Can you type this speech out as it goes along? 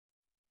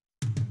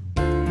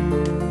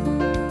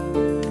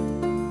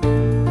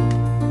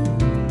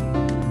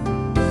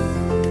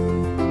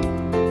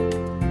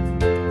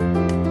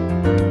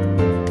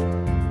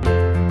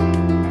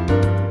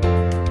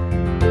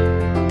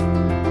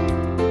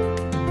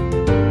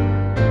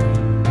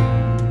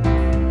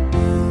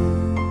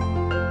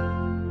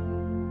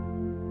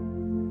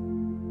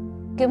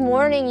Good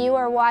morning. You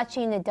are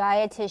watching The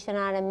Dietitian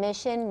on a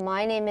Mission.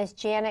 My name is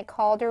Janet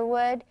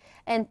Calderwood,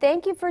 and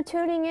thank you for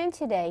tuning in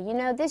today. You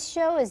know, this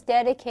show is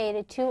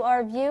dedicated to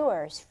our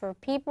viewers. For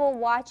people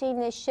watching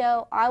this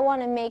show, I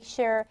want to make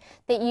sure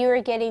that you are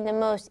getting the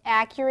most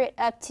accurate,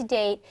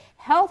 up-to-date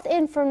health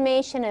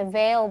information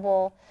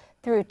available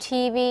through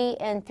TV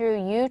and through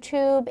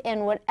YouTube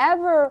and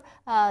whatever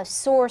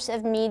source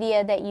of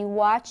media that you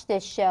watch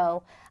this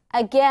show.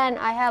 Again,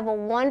 I have a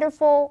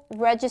wonderful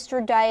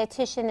registered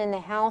dietitian in the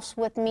house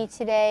with me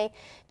today,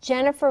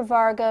 Jennifer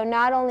Vargo,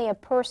 not only a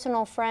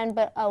personal friend,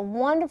 but a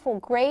wonderful,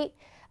 great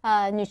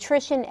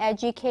nutrition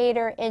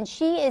educator, and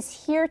she is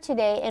here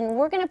today, and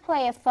we're going to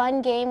play a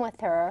fun game with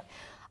her.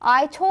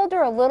 I told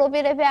her a little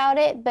bit about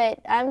it, but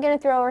I'm going to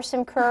throw her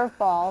some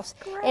curveballs,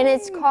 and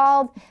it's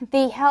called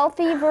the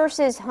healthy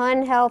versus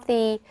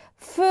unhealthy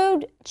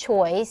food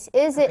choice.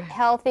 Is it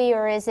healthy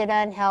or is it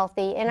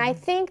unhealthy? And I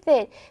think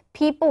that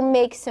people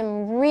make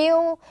some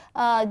real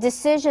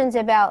decisions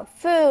about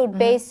food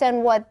based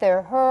on what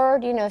they're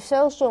heard. You know,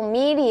 social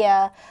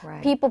media,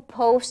 people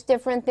post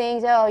different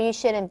things. Oh, you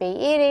shouldn't be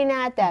eating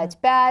that. That's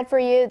bad for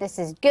you. This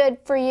is good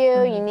for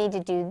you. You need to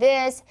do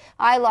this.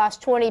 I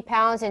lost 20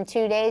 pounds in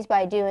 2 days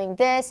by doing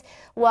this.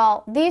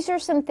 Well, these are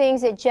some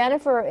things that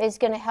Jennifer is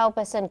going to help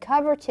us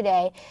uncover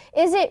today.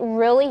 Is it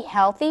really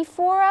healthy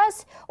for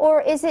us,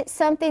 or is it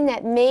something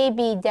that may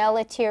be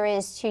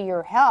deleterious to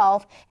your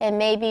health, and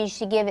maybe you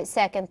should give it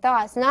second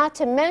thoughts? Not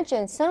to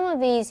mention, some of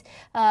these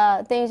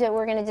things that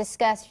we're going to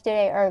discuss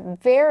today are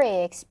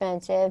very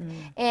expensive,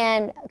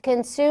 and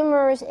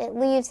consumers, it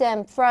leaves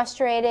them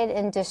frustrated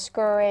and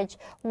discouraged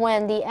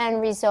when the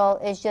end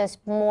result is just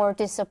more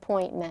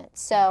disappointment.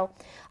 So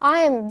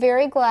I am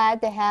very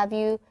glad to have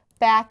you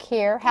back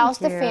here. How's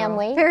the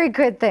family? Very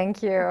good,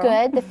 thank you.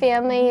 Good. The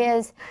family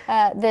is,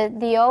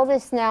 the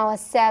oldest now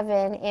is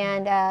 7,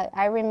 and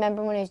I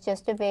remember when he was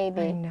just a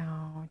baby. I know.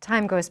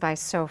 Time goes by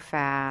so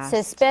fast.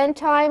 So spend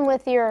time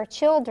with your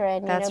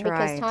children, That's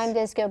because right. time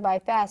does go by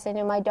fast. I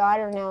know my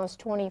daughter now is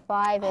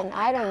 25, and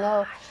I don't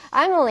know,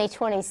 I'm only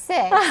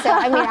 26, so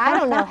I mean, I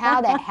don't know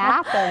how that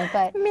happened,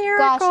 but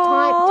Miracle.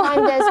 gosh,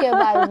 time does go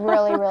by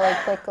really, really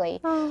quickly.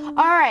 All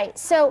right,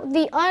 so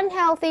the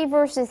unhealthy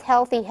versus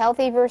healthy,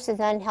 healthy versus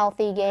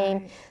unhealthy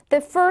game.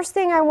 The first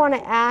thing I want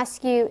to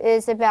ask you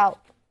is about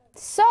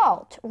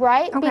salt,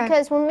 right? Okay.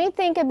 Because when we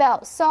think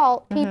about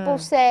salt, people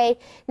say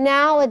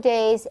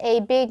nowadays a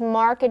big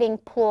marketing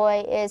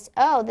ploy is,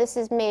 oh, this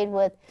is made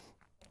with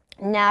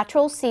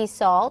natural sea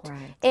salt.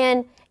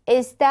 And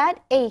is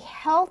that a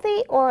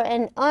healthy or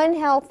an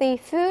unhealthy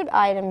food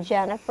item,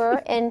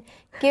 Jennifer? And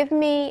give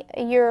me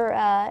your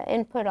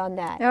input on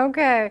that.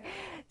 Okay.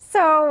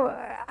 So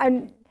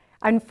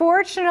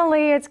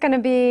unfortunately, it's going to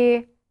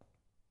be,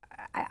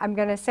 I'm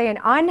going to say, an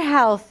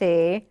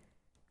unhealthy,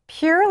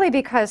 purely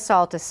because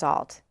salt is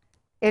salt.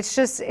 It's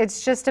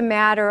just a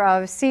matter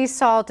of sea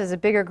salt is a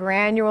bigger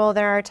granule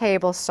than our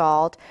table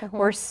salt.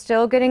 We're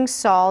still getting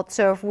salt,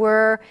 so if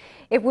we're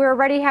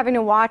already having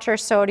to watch our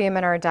sodium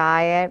in our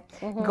diet,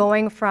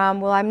 going from,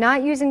 well, I'm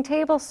not using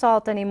table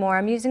salt anymore,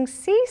 I'm using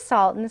sea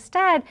salt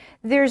instead,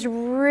 there's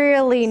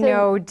really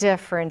no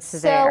difference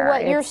there. So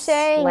what you're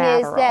saying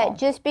is that lateral.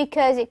 just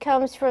because it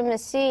comes from the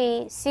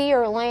sea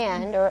or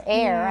land or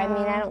air, I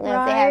mean, I don't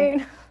know if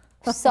they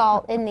have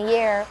salt in the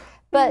air,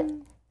 but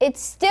it's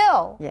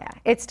still. Yeah,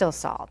 it's still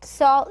salt.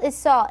 Salt is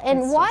salt.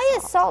 And why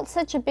is salt. salt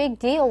such a big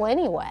deal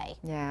anyway?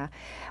 Yeah.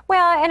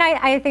 Well, and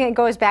I think it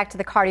goes back to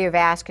the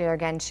cardiovascular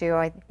again,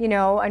 too. You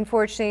know,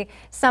 unfortunately,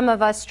 some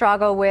of us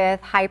struggle with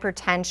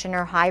hypertension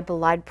or high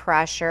blood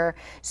pressure.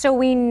 So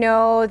we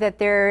know that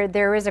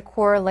there is a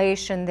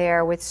correlation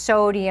there with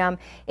sodium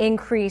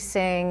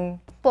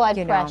increasing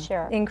Blood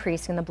pressure.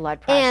 Increasing the blood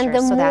pressure. And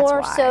the so that's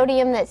more why.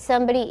 sodium that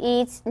somebody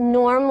eats,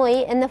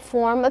 normally in the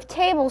form of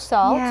table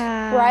salt,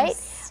 right,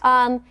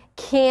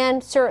 can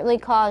certainly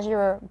cause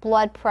your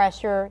blood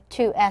pressure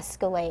to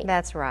escalate.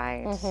 That's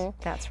right.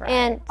 That's right.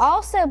 And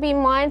also be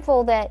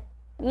mindful that,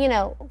 you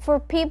know, for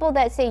people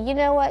that say, you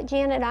know what,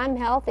 Janet, I'm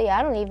healthy,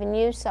 I don't even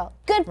use salt.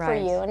 Good for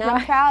you, and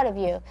I'm proud of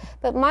you.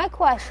 But my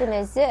question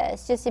is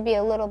this, just to be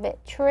a little bit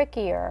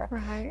trickier.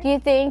 Do you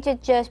think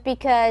that just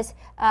because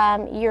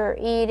you're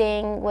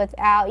eating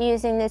without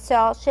using the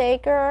salt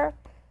shaker,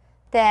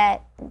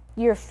 that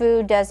your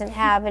food doesn't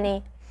have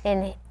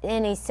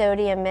any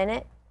sodium in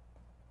it?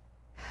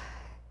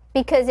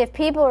 Because if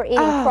people are eating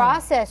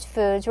processed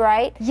foods,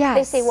 right?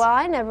 They say, well,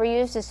 I never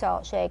used a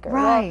salt shaker.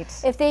 Well,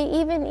 if they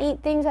even eat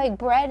things like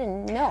bread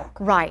and milk,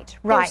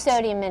 there's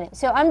sodium in it.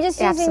 So I'm just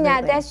using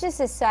that. That's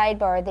just a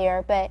sidebar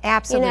there. But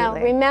you know,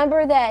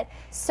 remember that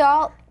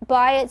salt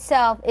by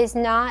itself is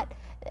not,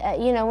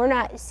 you know, we're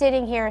not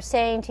sitting here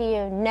saying to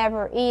you,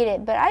 never eat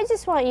it. But I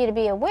just want you to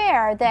be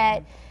aware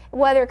that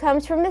whether it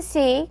comes from the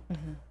sea,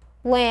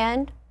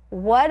 land,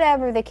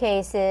 whatever the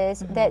case is,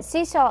 that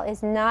sea salt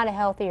is not a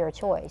healthier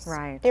choice.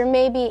 There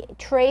may be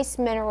trace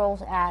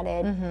minerals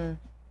added,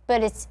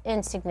 but it's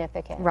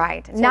insignificant.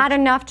 So not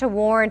enough to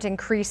warrant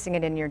increasing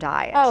it in your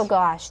diet. Oh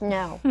gosh,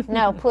 no,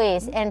 no,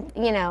 please. And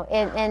you know,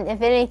 and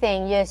if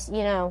anything, just,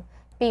 you know,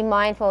 be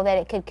mindful that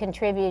it could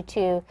contribute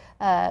to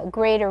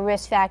greater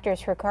risk factors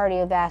for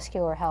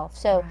cardiovascular health.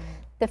 So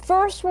the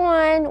first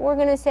one we're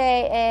going to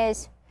say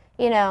is,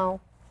 you know,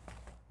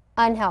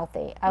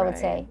 unhealthy, I would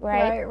say,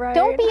 right?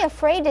 Don't be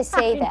afraid to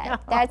say that.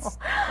 That's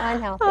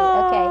unhealthy.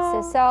 Okay,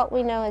 so salt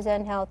we know is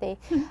unhealthy.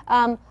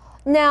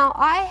 Now,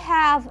 I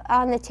have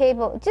on the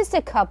table just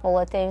a couple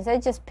of things. I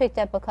just picked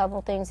up a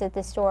couple things at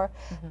the store.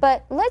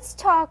 But let's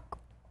talk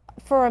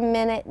for a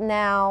minute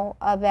now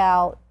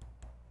about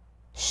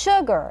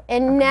sugar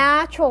and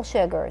natural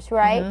sugars,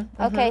 right?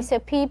 Okay, so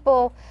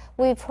people,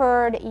 we've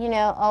heard, you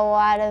know, a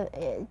lot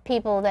of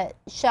people that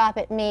shop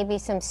at maybe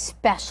some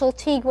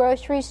specialty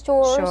grocery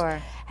stores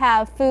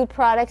have food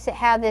products that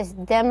have this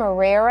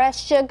demerara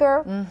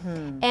sugar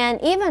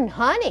and even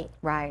honey.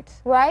 Right.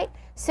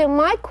 So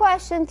my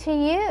question to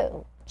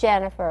you,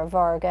 Jennifer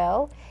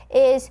Vargo,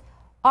 is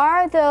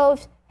are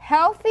those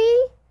healthy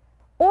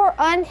or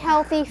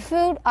unhealthy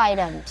food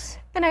items?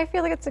 And I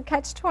feel like it's a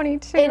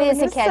catch-22. It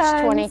is a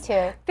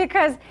catch-22.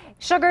 Because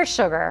sugar is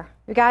sugar.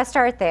 We got to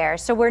start there.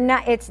 So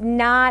it's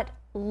not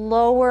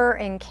lower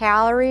in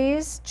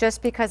calories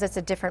just because it's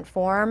a different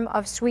form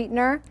of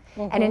sweetener.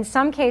 And in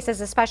some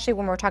cases, especially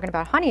when we're talking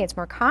about honey, it's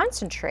more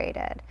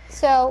concentrated.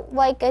 So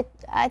like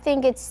I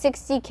think it's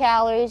 60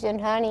 calories in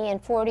honey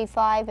and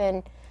 45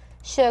 in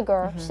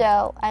sugar.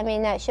 So I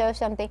mean that shows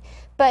something.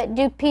 But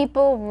do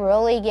people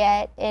really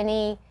get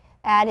any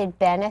added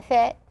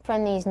benefit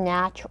from these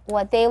natural,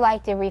 what they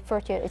like to refer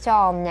to, it's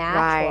all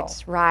natural?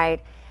 Right.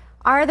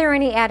 Are there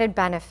any added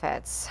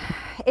benefits?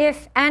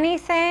 If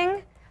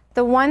anything,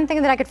 the one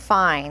thing that I could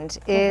find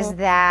is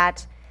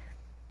that,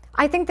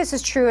 I think this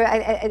is true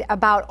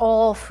about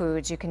all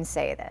foods, you can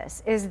say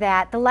this, is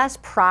that the less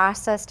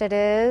processed it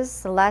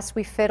is, the less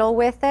we fiddle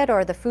with it,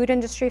 or the food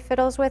industry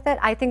fiddles with it,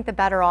 I think the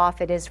better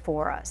off it is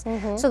for us.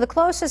 So the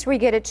closest we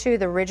get it to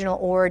the original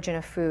origin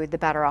of food, the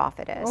better off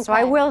it is. So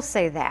I will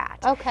say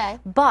that.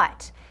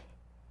 But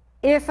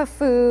if a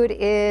food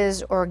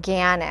is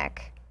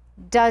organic,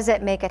 does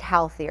it make it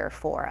healthier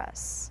for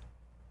us?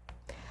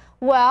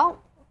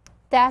 Well,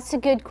 that's a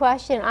good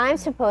question. I'm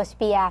supposed to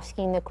be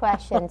asking the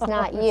questions,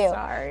 not you.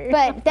 Sorry.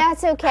 But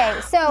that's okay.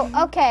 So,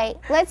 okay,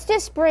 let's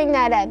just bring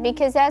that up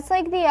because that's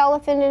like the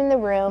elephant in the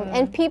room,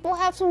 and people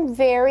have some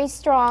very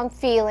strong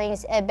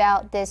feelings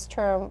about this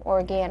term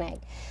organic.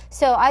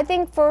 So I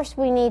think first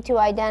we need to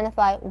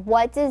identify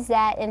what does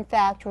that in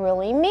fact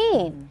really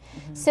mean.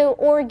 So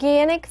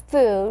organic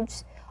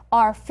foods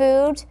are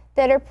foods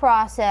that are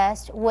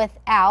processed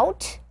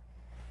without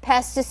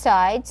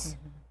pesticides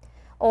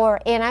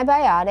or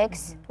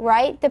antibiotics,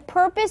 right? The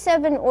purpose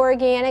of an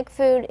organic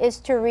food is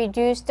to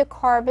reduce the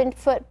carbon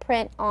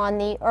footprint on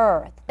the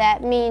earth.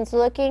 That means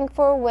looking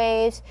for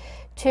ways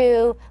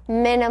to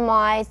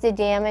minimize the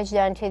damage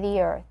done to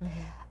the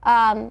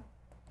earth.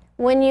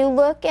 When you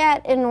look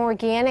at an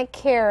organic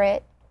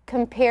carrot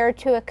compared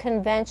to a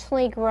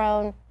conventionally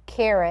grown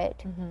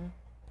carrot,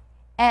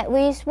 at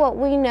least what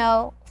we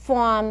know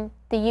from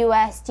the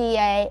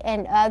USDA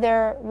and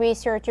other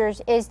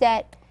researchers is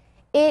that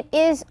it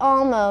is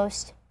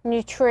almost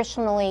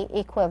nutritionally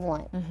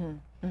equivalent.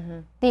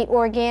 The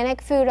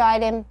organic food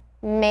item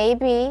may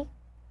be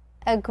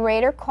a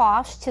greater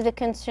cost to the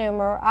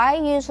consumer. I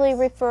usually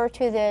refer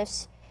to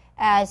this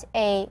as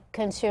a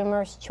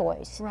consumer's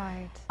choice.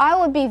 I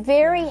would be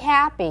very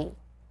happy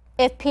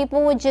if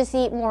people would just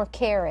eat more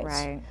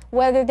carrots,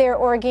 whether they're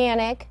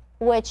organic,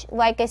 which,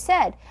 like I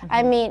said,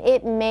 I mean,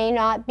 it may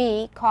not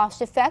be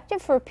cost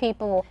effective for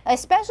people,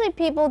 especially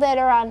people that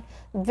are on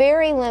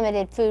very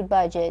limited food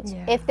budgets.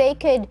 If they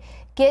could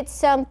get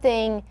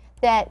something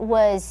that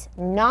was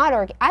not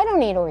organic, I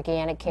don't eat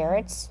organic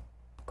carrots,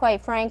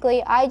 quite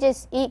frankly. I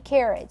just eat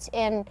carrots,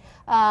 and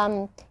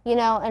you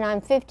know, and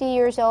I'm 50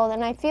 years old,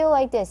 and I feel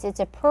like this. It's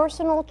a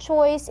personal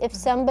choice. If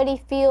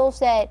somebody feels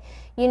that,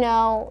 you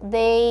know,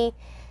 they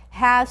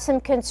have some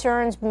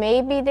concerns,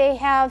 maybe they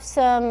have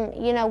some,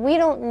 you know, we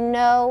don't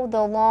know the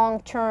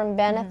long-term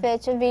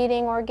benefits of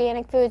eating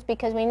organic foods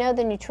because we know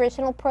the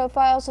nutritional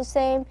profile is the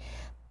same,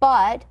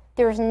 but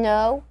there's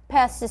no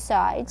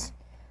pesticides,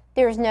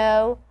 there's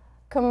no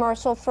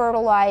commercial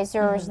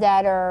fertilizers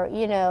that are,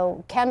 you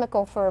know,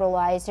 chemical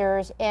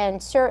fertilizers,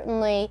 and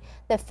certainly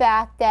the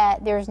fact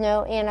that there's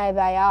no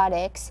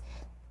antibiotics,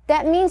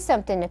 that means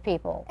something to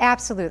people.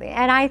 Absolutely.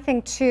 And I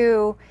think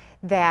too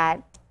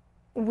that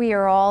we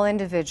are all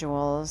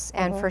individuals,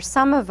 and for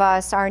some of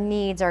us, our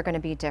needs are going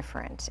to be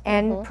different.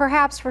 And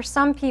perhaps for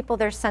some people,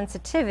 their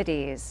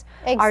sensitivities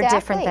are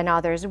different than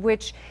others,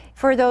 which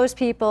for those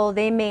people,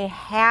 they may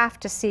have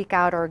to seek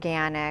out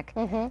organic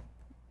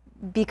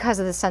because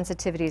of the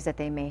sensitivities that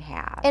they may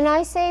have. And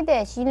I say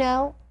this, you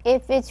know,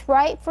 if it's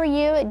right for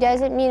you, it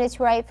doesn't mean it's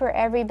right for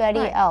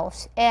everybody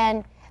else.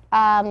 And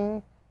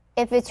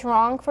if it's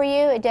wrong for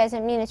you, it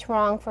doesn't mean it's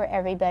wrong for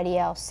everybody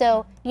else.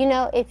 So, you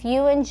know, if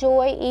you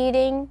enjoy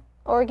eating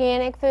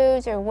organic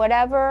foods or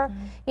whatever,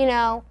 you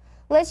know,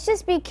 let's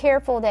just be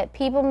careful that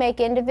people make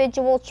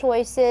individual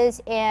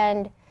choices,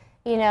 and,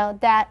 you know,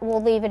 that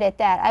we'll leave it at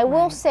that. I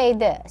will say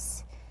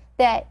this,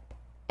 that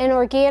An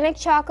organic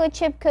chocolate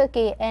chip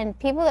cookie, and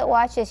people that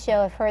watch this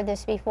show have heard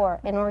this before,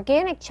 an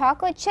organic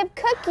chocolate chip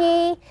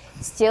cookie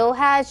still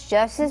has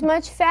just as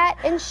much fat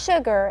and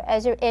sugar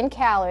in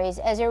calories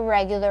as a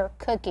regular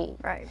cookie.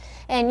 Right.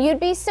 And you'd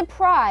be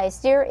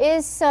surprised. There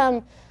is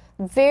some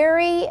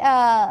very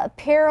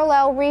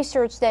parallel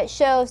research that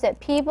shows that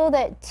people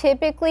that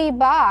typically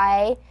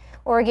buy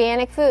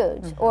organic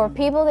foods, or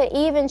people that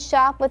even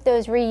shop with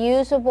those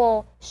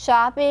reusable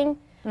shopping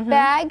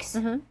bags,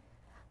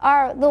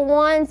 are the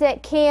ones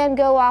that can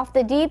go off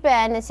the deep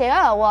end and say,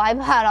 oh, well, I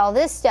bought all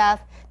this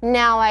stuff,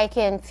 now I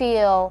can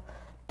feel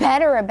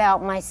better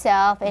about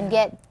myself and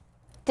get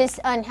this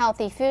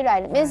unhealthy food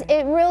item.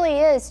 It really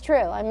is true.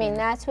 I mean,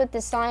 that's what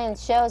the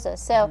science shows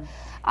us. So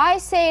I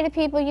say to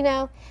people, you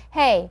know,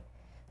 hey,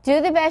 do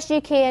the best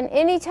you can.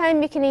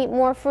 Anytime you can eat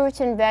more fruits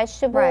and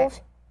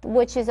vegetables,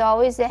 which is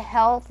always the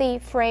healthy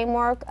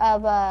framework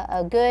of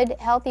a good,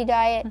 healthy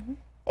diet,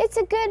 it's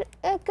a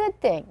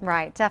good thing.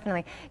 Right,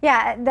 definitely.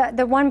 Yeah,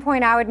 the one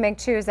point I would make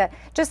too is that,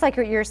 just like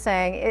what you're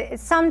saying,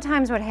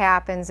 sometimes what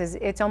happens is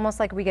it's almost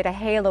like we get a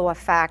halo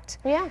effect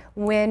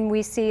when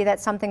we see that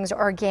something's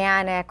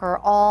organic or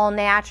all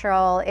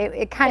natural.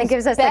 It kind of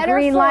gives us the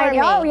green light.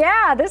 Oh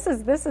yeah, this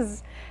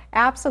is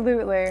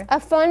absolutely. A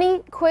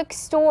funny quick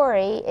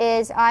story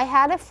is I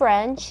had a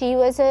friend, she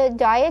was a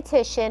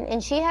dietitian,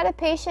 and she had a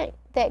patient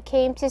that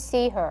came to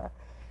see her.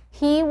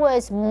 He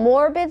was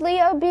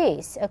morbidly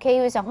obese, okay, he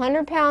was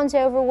 100 pounds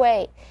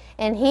overweight,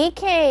 and he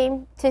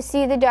came to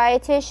see the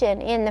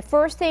dietitian, and the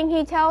first thing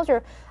he tells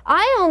her,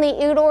 I only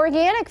eat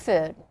organic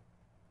food.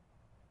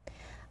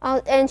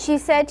 And she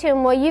said to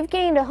him, well, you've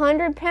gained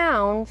 100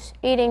 pounds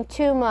eating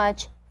too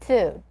much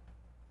food.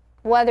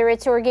 Whether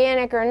it's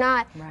organic or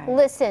not,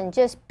 listen,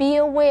 just be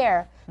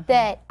aware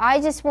that I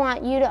just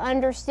want you to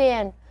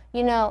understand,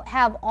 you know,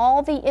 have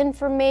all the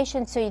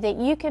information so that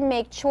you can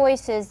make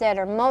choices that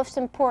are most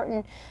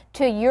important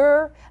to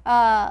your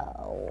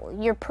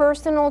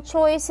personal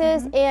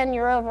choices and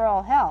your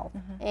overall health.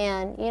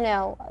 And, you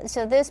know,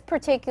 so this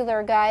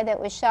particular guy that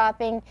was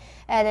shopping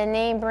at a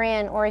name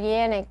brand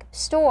organic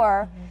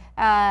store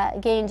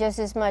gained just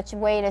as much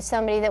weight as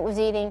somebody that was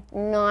eating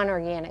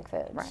non-organic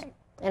foods. Right.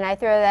 And I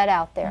throw that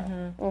out there.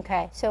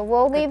 Okay, so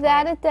we'll leave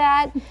that at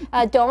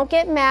that. Don't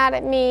get mad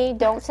at me.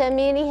 Don't send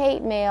me any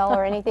hate mail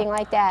or anything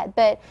like that.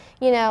 But,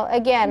 you know,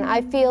 again, I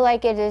feel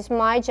like it is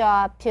my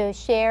job to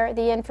share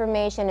the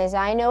information as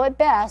I know it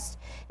best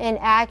and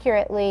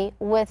accurately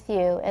with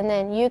you. And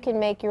then you can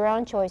make your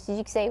own choices.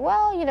 You can say,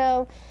 well, you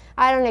know,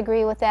 I don't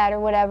agree with that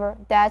or whatever.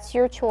 That's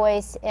your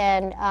choice.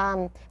 And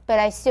but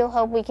I still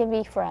hope we can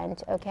be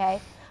friends, okay?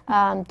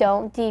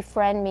 Don't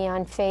defriend me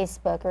on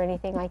Facebook or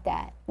anything like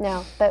that.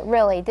 No, but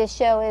really, this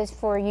show is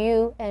for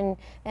you and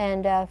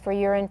for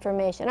your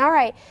information. All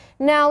right,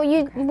 now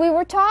we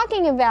were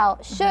talking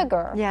about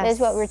sugar, is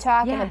what we're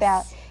talking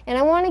about, and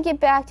I want to get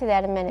back to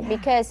that in a minute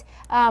because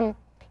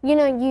you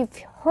know, you've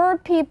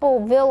heard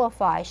people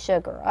vilify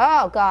sugar.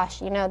 Oh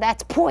gosh, you know,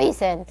 that's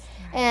poison.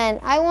 And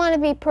I want to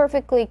be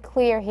perfectly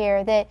clear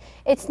here that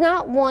it's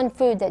not one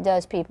food that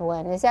does people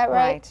in. Is that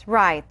right?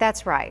 Right,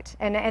 that's right.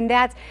 And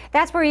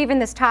that's where even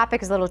this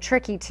topic is a little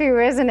tricky too,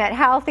 isn't it?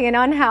 Healthy and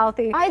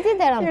unhealthy. I did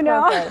that on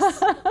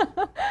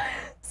purpose.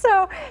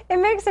 So it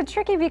makes it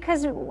tricky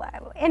because,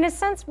 in a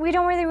sense, we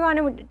don't really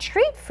want to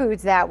treat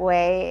foods that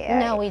way.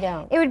 No, we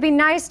don't. It would be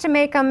nice to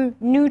make them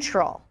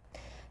neutral.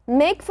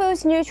 Make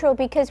foods neutral,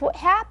 because what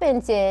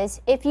happens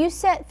is if you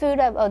set food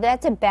up, oh,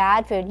 that's a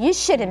bad food, you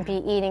shouldn't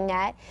be eating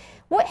that.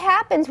 What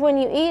happens when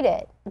you eat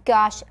it?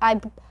 Gosh,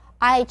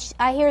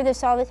 I hear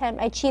this all the time.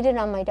 I cheated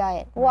on my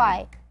diet.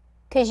 Why?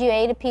 Because you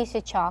ate a piece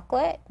of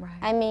chocolate?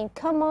 I mean,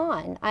 come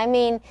on. I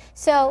mean,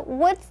 so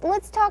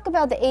let's talk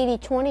about the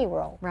 80-20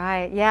 rule.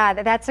 Right,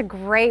 yeah, that's a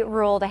great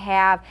rule to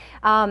have.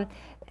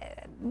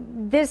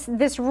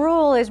 This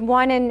rule is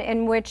one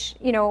in which,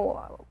 you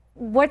know,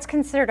 what's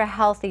considered a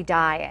healthy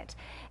diet.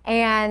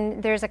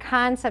 And there's a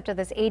concept of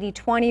this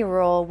 80-20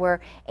 rule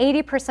where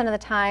 80% of the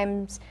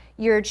times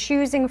you're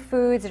choosing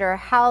foods that are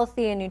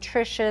healthy and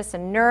nutritious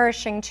and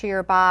nourishing to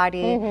your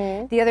body.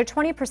 The other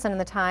 20% of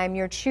the time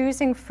you're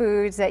choosing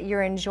foods that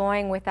you're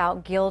enjoying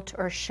without guilt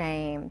or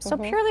shame. So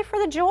purely for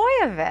the joy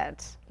of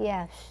it.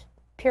 Yes,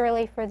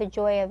 purely for the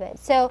joy of it.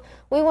 So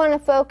we want to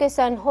focus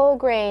on whole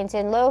grains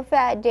and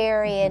low-fat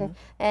dairy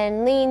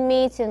and lean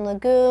meats and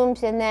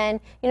legumes, and then,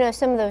 you know,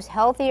 some of those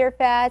healthier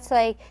fats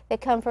like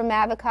that come from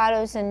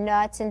avocados and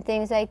nuts and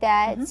things like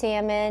that,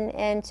 salmon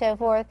and so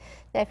forth.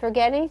 Did I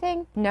forget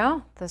anything?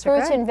 No, those are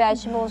fruits and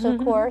vegetables, of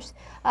course.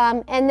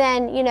 And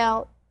then, you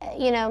know,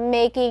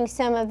 making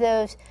some of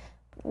those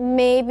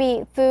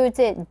maybe foods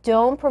that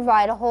don't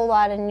provide a whole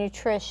lot of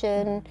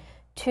nutrition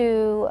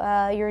to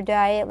your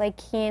diet, like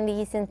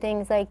candies and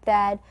things like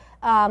that,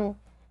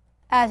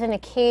 as an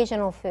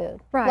occasional food.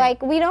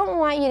 Like, we don't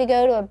want you to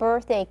go to a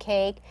birthday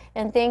cake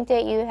and think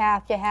that you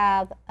have to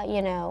have,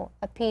 you know,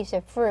 a piece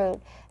of fruit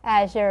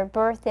as their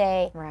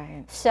birthday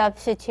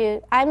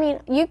substitute. I mean,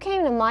 you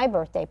came to my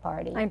birthday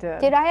party. I did.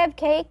 Did I have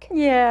cake?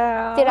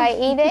 Yeah. Did I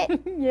eat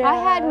it? Yes. I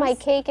had my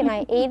cake and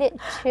I ate it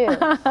too,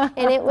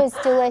 and it was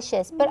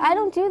delicious. But I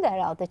don't do that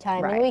all the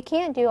time, and we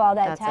can't do all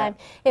that time.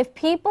 If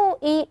people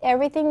eat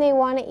everything they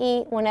want to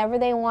eat whenever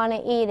they want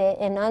to eat it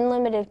in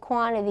unlimited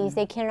quantities,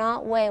 they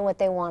cannot weigh what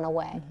they want to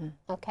weigh.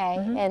 Okay,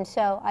 and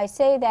so I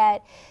say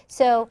that.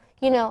 So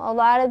you know, a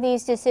lot of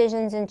these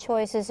decisions and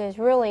choices is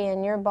really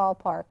in your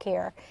ballpark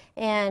here,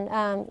 and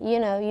you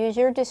know, use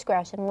your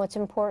discretion. What's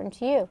important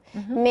to you?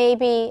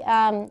 Maybe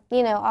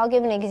you know, I'll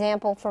give an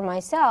example for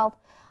myself.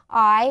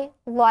 I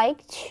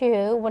like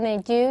to, when I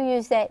do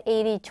use that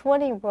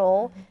 80-20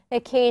 rule,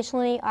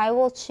 occasionally I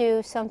will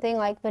choose something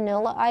like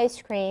vanilla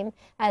ice cream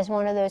as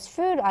one of those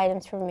food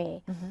items for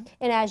me.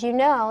 And as you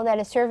know, that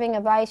a serving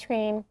of ice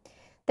cream,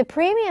 the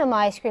premium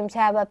ice creams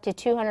have up to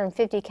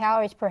 250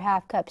 calories per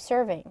half cup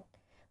serving.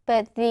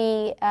 But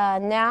the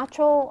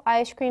natural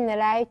ice cream that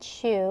I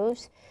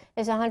choose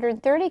is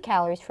 130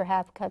 calories for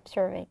half cup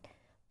serving.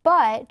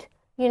 But,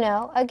 you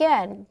know,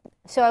 again,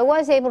 so I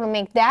was able to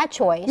make that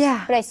choice,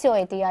 but I still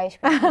ate the ice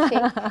cream, you see?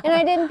 And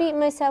I didn't beat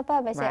myself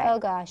up. I said, oh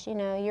gosh, you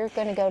know, you're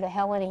going to go to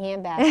hell in a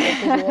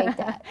handbasket because you ate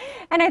that.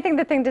 And I think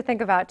the thing to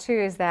think about too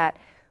is that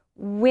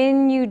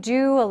when you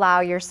do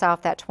allow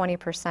yourself that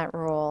 20%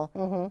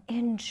 rule,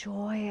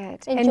 enjoy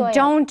it. And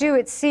don't do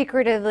it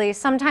secretively.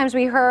 Sometimes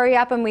we hurry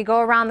up and we go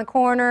around the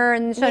corner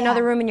and to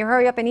another room and you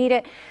hurry up and eat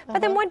it.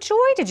 But then what joy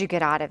did you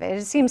get out of it?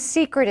 It seems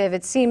secretive.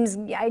 It seems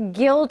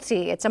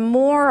guilty. It's a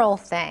moral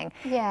thing.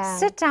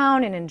 Sit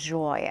down and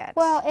enjoy it.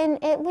 Well,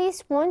 and at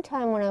least one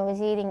time when I was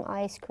eating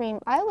ice cream,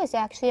 I was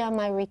actually on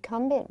my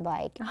recumbent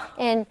bike.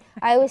 And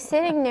I was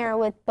sitting there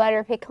with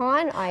butter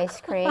pecan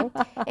ice cream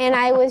and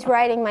I was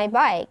riding my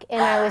bike.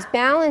 And I was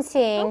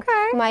balancing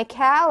my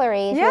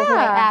calories with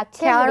my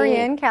activity. Calorie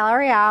in,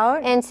 calorie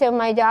out. And so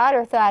my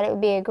daughter thought it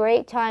would be a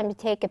great time to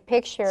take a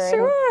picture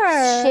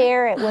and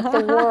share it with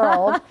the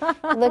world.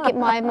 Look at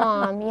my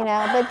mom, you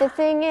know. But the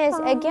thing is,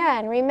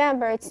 again,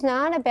 remember, it's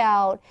not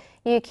about,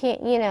 you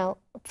can't, you know,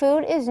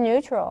 food is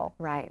neutral.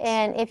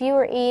 And if you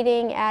were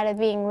eating out of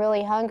being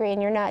really hungry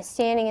and you're not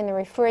standing in the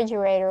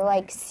refrigerator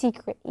like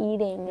secret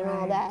eating and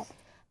all that,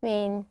 I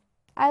mean,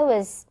 I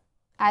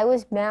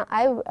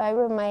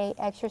rode my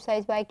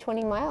exercise bike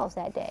 20 miles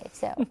that day.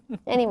 So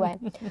anyway,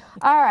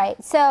 all right.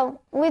 So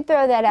we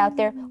throw that out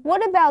there.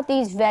 What about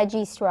these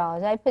veggie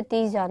straws? I put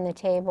these on the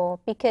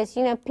table because,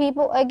 you know,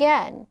 people,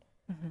 again,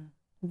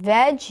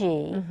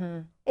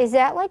 veggie, is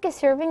that like a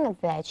serving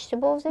of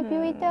vegetables if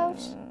you eat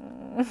those?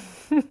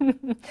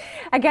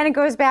 Again, it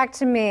goes back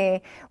to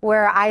me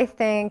where I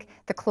think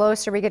the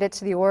closer we get it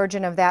to the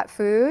origin of that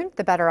food,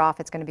 the better off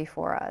it's going to be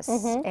for us.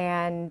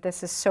 And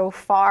this is so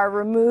far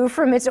removed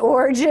from its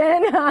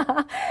origin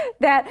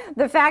that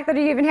the fact that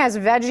it even has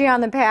veggie on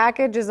the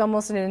package is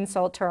almost an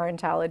insult to our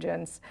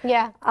intelligence.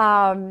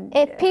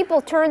 If people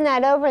turned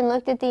that over and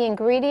looked at the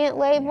ingredient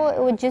label,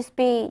 it would just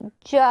be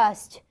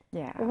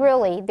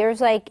really, there's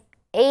like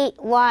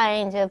 8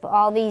 lines of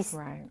all these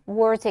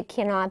words that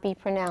cannot be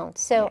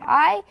pronounced. So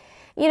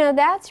you know,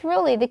 that's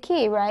really the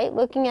key, right?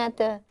 Looking at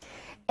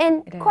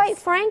and quite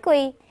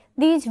frankly,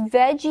 these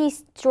veggie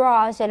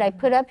straws that I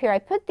put up here, I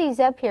put these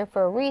up here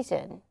for a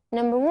reason.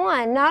 Number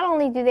one, not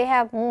only do they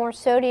have more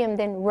sodium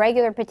than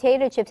regular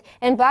potato chips,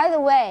 and by the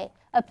way,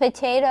 a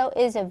potato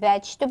is a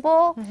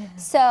vegetable,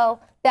 so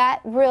that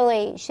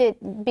really should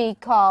be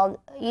called,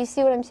 you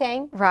see what I'm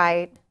saying?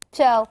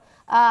 So,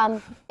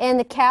 and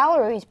the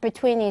calories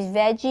between these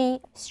veggie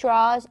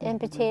straws and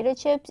potato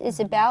chips is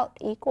about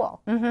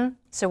equal.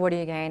 So what are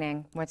you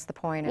gaining? What's the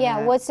point of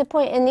that? What's the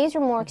point? And these are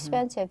more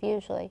expensive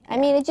usually. I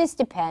mean, it just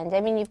depends.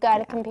 I mean, you've got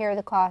to compare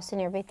the costs and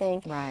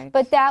everything.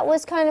 But that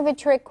was kind of a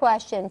trick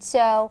question.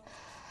 So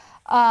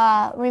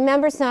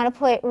remember, it's not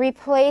a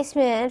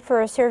replacement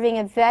for a serving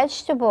of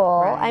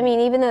vegetable. I mean,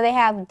 even though they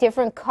have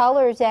different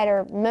colors that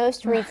are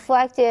most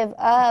reflective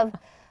of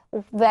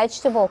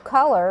vegetable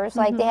colors,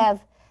 like they have,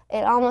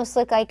 it almost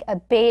looked like a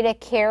beta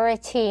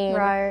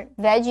carotene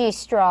veggie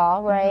straw,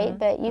 right?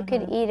 But you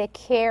could eat a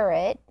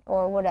carrot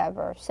or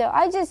whatever. So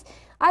I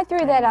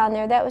threw that on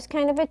there. That was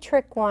kind of a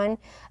trick one.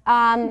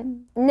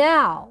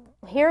 Now,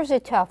 here's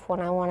a tough one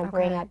I want to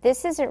bring up.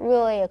 This isn't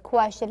really a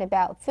question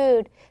about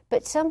food,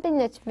 but something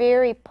that's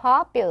very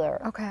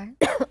popular.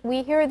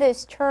 We hear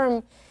this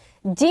term,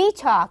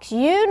 detox.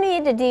 You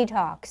need to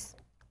detox.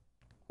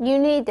 You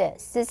need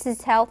this. This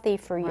is healthy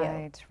for you.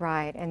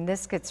 And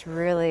this gets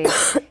really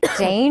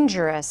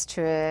dangerous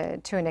to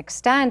an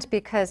extent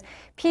because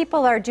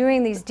people are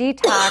doing these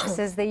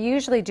detoxes. They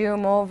usually do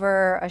them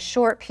over a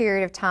short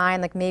period of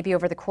time, like maybe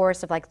over the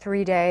course of like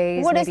 3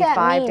 days, what maybe does that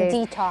 5 mean,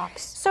 days. Detox?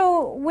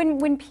 So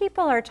when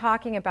people are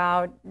talking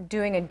about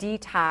doing a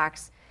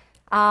detox,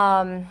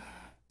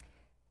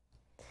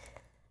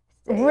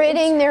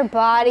 ridding their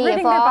body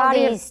of all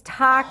these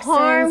toxins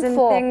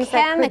harmful and things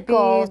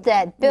chemicals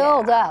that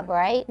build up,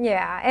 right?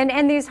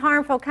 And these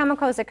harmful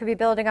chemicals that could be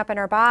building up in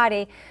our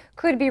body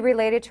could be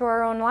related to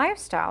our own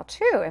lifestyle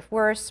too. If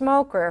we're a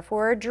smoker, if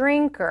we're a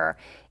drinker,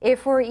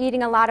 if we're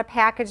eating a lot of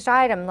packaged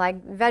item like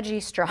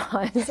veggie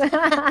straws.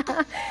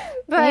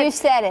 But you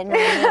said it.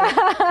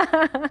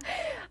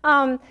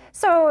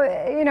 So,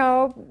 you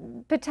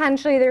know,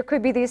 potentially there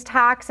could be these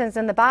toxins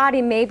in the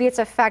body. Maybe it's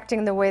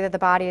affecting the way that the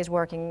body is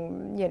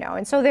working, you know,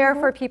 and so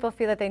therefore people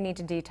feel that they need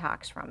to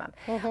detox from them.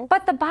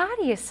 But the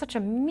body is such a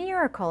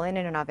miracle in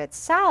and of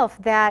itself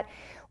that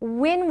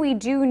when we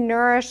do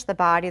nourish the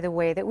body the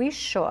way that we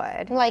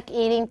should, like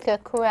eating the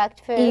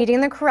correct food,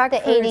 eating the correct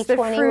foods, the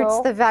 80-20 fruits,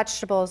 rule. the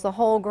vegetables, the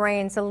whole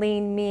grains, the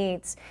lean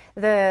meats,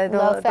 the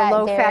Low-fat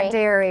low-fat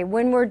dairy.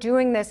 When we're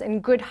doing this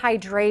in good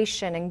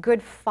hydration and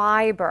good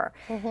fiber,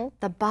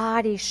 the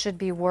body should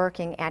be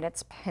working at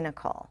its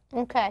pinnacle.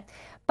 Okay.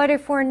 But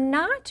if we're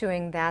not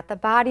doing that, the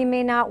body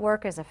may not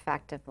work as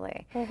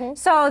effectively.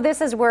 So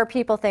this is where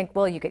people think,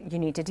 well, you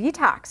need to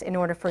detox in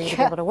order for you to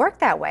be able to work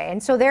that way.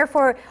 And so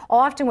therefore,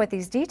 often what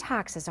these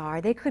detoxes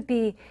are, they could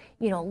be,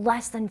 you know,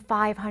 less than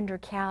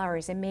 500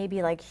 calories and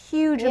maybe like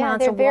huge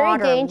amounts of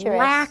water,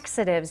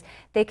 laxatives.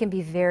 They can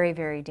be very,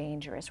 very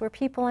dangerous, where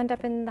people end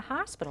up in the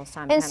hospital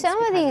sometimes. And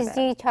some of these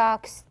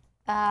detox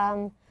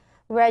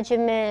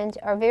regimens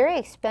are very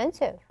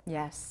expensive.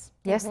 Yes.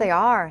 Yes, they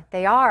are.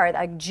 They are.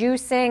 Like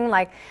juicing,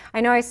 like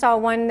I know I saw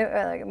one,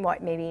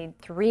 what, maybe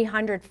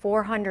 $300,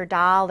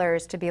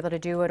 $400 to be able to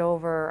do it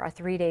over a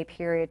 3-day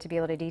period to be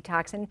able to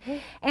detox.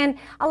 And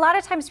a lot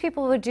of times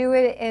people would do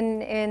it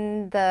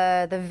in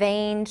the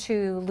vein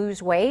to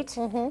lose weight,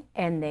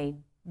 and they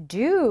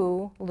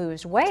do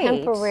lose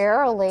weight.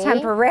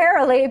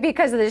 Temporarily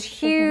because of this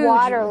huge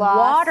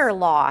water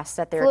loss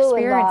that they're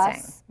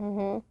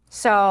experiencing.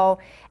 So,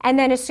 and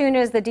then as soon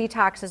as the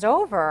detox is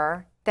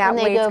over, that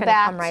weight's going to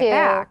come right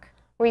back.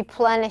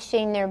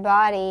 Replenishing their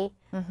body,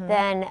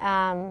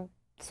 then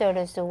so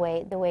does the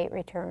weight. The weight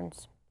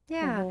returns.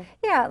 Yeah,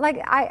 yeah.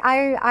 Like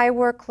I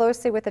work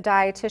closely with a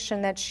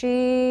dietitian that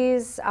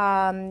she's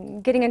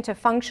getting into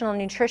functional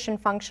nutrition,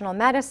 functional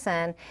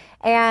medicine,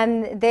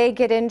 and they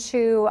get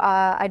into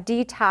a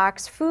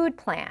detox food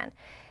plan.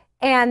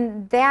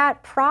 And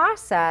that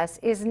process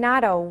is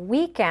not a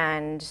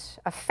weekend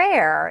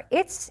affair.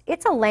 It's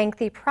a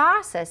lengthy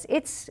process.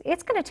 It's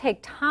going to take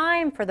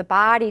time for the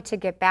body to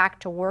get back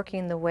to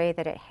working the way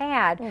that it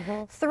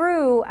had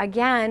through,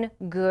 again,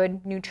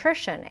 good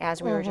nutrition,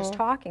 as we were just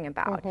talking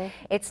about.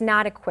 It's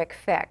not a quick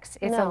fix.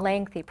 It's a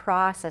lengthy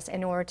process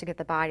in order to get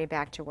the body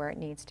back to where it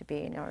needs to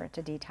be in order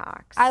to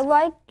detox. I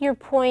like your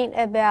point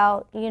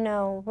about, you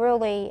know,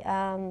 really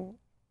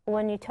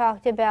when you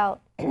talked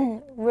about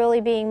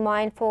really being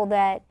mindful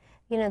that,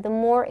 you know, the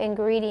more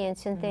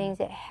ingredients and things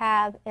that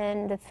have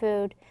in the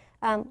food.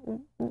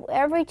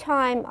 Every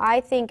time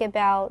I think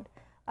about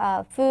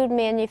food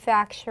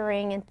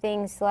manufacturing and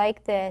things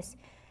like this,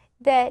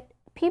 that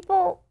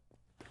people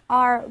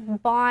are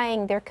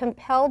buying, they're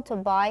compelled to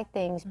buy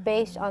things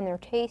based on their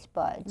taste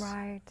buds.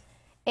 Right.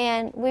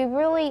 And we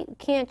really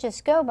can't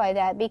just go by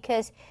that,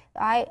 because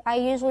I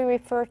usually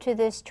refer to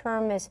this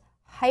term as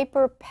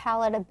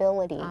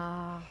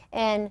hyperpalatability.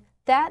 And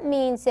that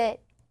means that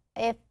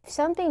if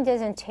something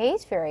doesn't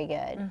taste very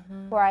good,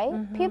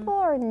 right, people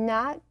are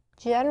not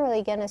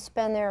generally going to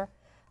spend their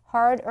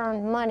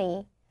hard-earned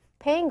money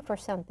paying for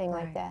something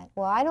like that.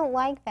 Well, I don't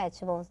like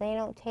vegetables. They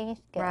don't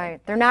taste good.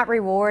 Right. They're not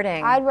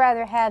rewarding. I'd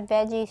rather have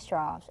veggie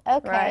straws.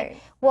 Okay. Right.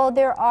 Well,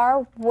 there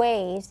are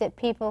ways that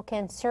people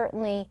can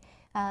certainly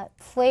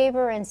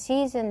flavor and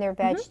season their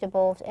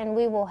vegetables, and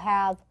we will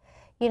have,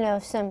 you know,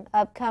 some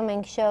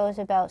upcoming shows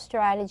about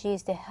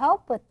strategies to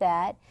help with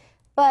that.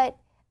 But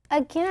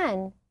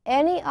again,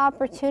 any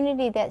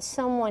opportunity that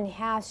someone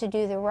has to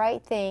do the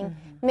right thing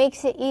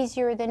makes it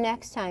easier the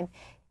next time.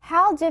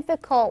 How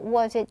difficult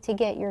was it to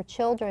get your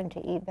children to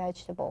eat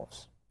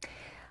vegetables?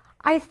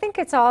 I think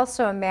it's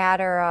also a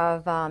matter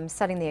of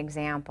setting the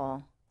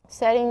example.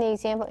 Setting the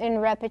example in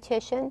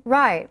repetition?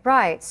 Right,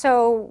 right.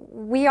 So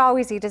we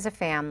always eat as a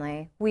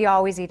family. We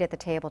always eat at the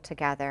table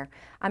together.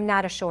 I'm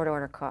not a short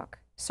order cook.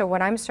 So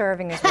what I'm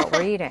serving is what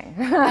we're eating.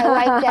 I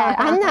like that.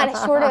 I'm not a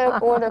short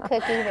order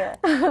cook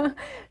either.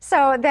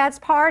 So that's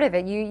part of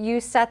it. You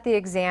set the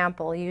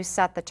example, you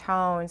set the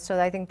tone. So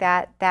I think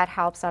that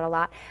helps out a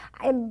lot.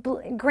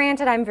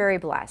 Granted, I'm very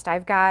blessed.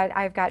 I've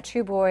got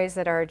 2 boys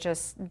that are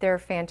they're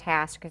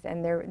fantastic,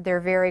 and they're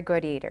very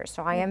good eaters.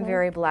 So I am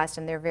very blessed,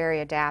 and they're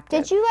very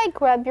adaptive. Did you like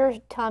rub your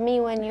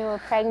tummy when you were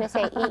pregnant?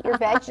 Say, eat your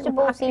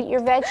vegetables, eat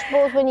your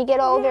vegetables. When you get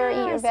older,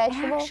 eat your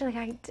vegetables. Actually,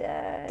 I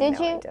did. Did no,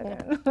 you? I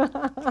didn't.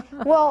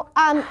 Well,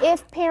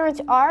 if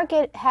parents are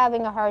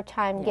having a hard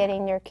time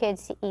getting their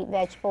kids to eat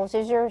vegetables,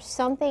 is there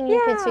something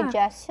you could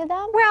suggest to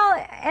them? Well,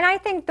 and I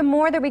think the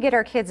more that we get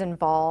our kids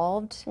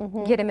involved,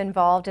 get them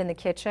involved in the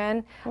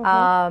kitchen,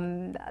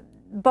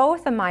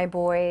 both of my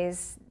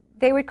boys,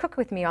 they would cook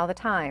with me all the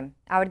time.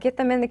 I would get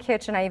them in the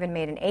kitchen. I even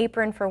made an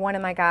apron for one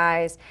of my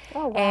guys.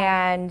 Oh, wow.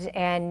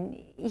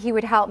 And he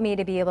would help me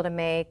to be able to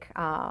make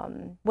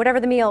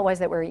whatever the meal was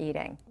that we're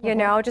eating. You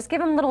know, just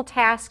give them little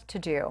tasks to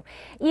do.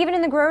 Even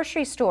in the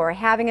grocery store,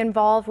 having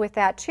involved with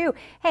that too.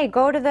 Hey,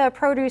 go to the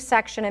produce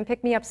section and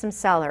pick me up some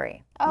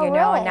celery. Oh, you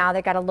know, really? and now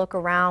they got to look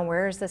around,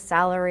 where's the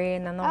celery,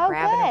 and then they'll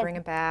grab it good. and bring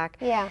it back.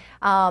 Yeah.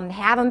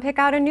 Have them pick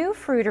out a new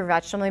fruit or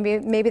vegetable,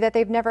 maybe that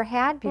they've never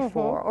had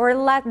before, or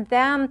let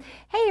them,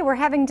 hey, we're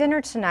having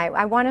dinner tonight.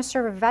 I want to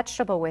serve a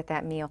vegetable with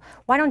that meal.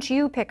 Why don't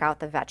you pick out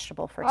the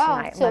vegetable for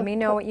tonight? so Let me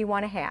know what you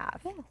want to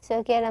have. Yeah,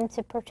 so get them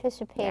to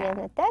participate in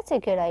it. That's a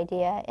good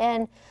idea.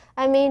 And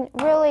I mean,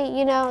 really,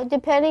 you know,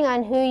 depending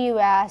on who you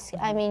ask,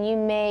 I mean, you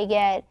may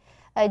get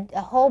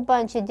a whole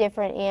bunch of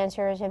different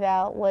answers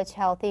about what's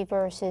healthy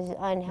versus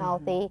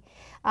unhealthy.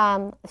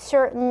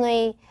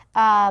 Certainly,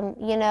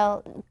 you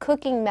know,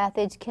 cooking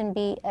methods can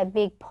be a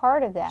big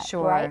part of that,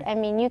 Sure. right? I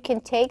mean, you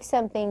can take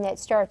something that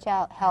starts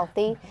out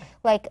healthy,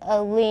 like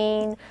a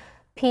lean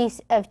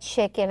piece of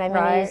chicken. I'm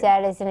going to use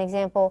that as an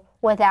example,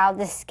 without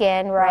the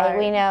skin, right?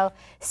 We know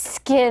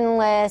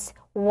skinless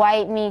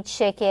white meat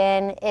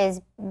chicken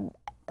is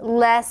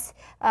less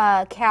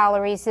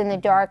calories than the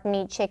dark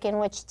meat chicken,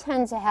 which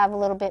tends to have a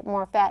little bit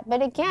more fat.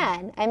 But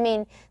again, I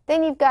mean,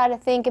 then you've got to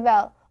think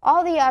about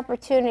all the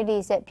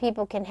opportunities that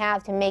people can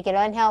have to make it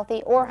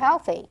unhealthy or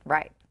healthy.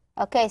 Right.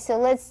 Okay, so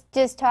let's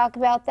just talk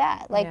about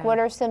that. Like, what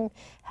are some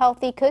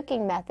healthy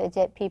cooking methods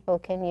that people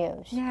can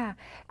use? Yeah.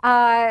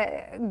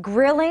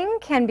 Grilling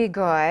can be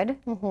good,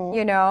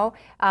 you know.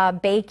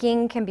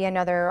 Baking can be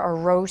another, or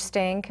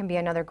roasting can be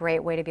another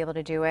great way to be able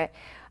to do it.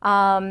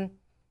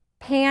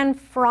 Pan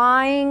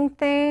frying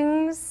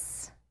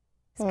things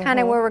is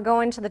kind of where we're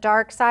going to the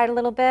dark side a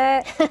little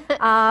bit.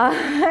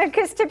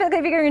 Because typically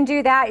if you're going to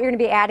do that, you're going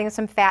to be adding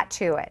some fat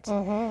to it.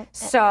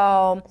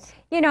 So,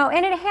 you know,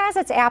 and it has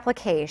its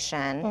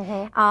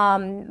application.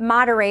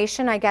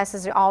 Moderation, I guess,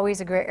 is always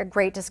a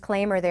great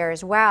disclaimer there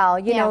as well.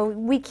 You know,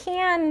 we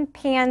can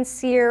pan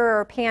sear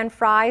or pan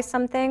fry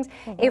some things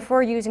if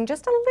we're using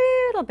just a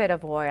little bit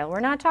of oil. We're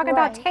not talking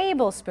about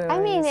tablespoons. I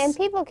mean, and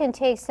people can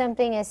take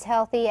something as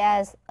healthy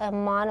as a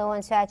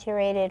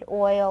monounsaturated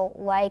oil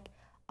like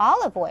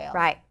olive oil,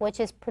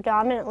 which is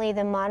predominantly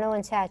the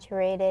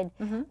monounsaturated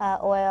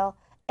oil,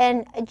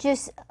 and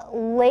just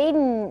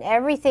laden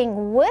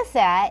everything with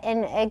that.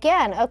 And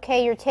again,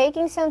 okay, you're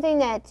taking something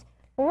that's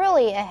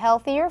really a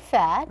healthier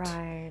fat,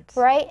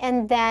 right?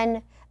 And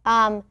then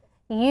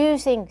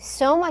using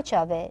so much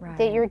of it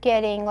that you're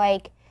getting,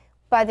 like,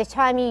 by the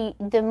time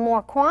the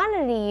more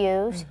quantity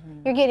you use,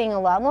 you're getting a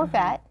lot more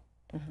fat,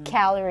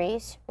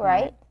 calories,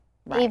 right?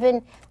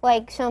 Even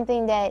like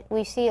something that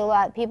we see a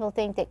lot, people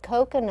think that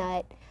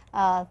coconut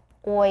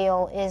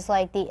oil is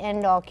like the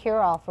end-all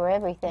cure-all for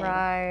everything.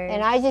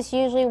 And I just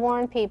usually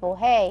warn people,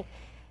 hey,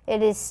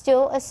 it is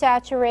still a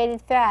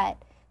saturated fat.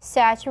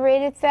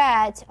 Saturated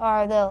fats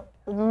are the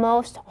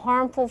most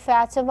harmful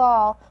fats of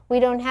all. We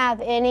don't have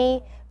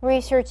any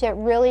research that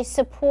really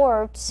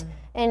supports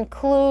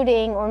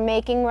including or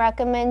making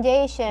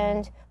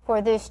recommendations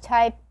for this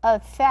type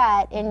of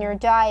fat in your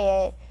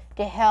diet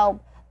to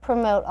help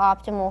promote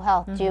optimal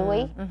health, do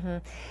we?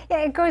 Yeah,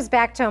 it goes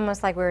back to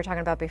almost like we were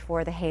talking about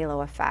before, the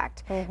halo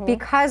effect.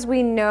 Because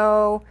we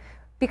know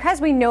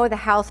the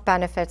health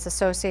benefits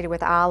associated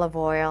with olive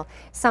oil,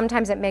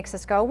 sometimes it makes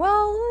us go,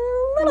 well,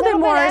 a little bit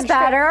more is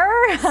better.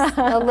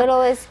 A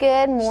little is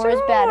good, more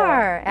is better.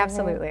 Sure,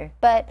 absolutely.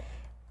 But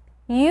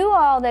you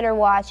all that are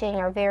watching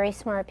are very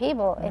smart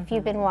people if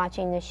you've been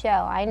watching the show.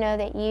 I know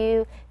that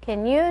you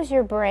can use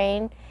your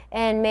brain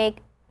and make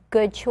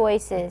good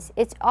choices.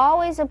 It's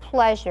always a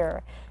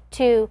pleasure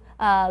to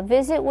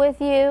visit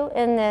with you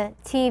in the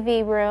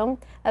TV room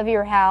of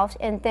your house,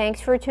 and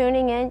thanks for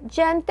tuning in.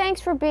 Jen, thanks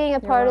for being a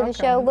part of the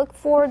show. Look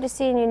forward to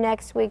seeing you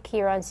next week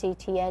here on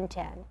CTN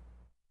 10.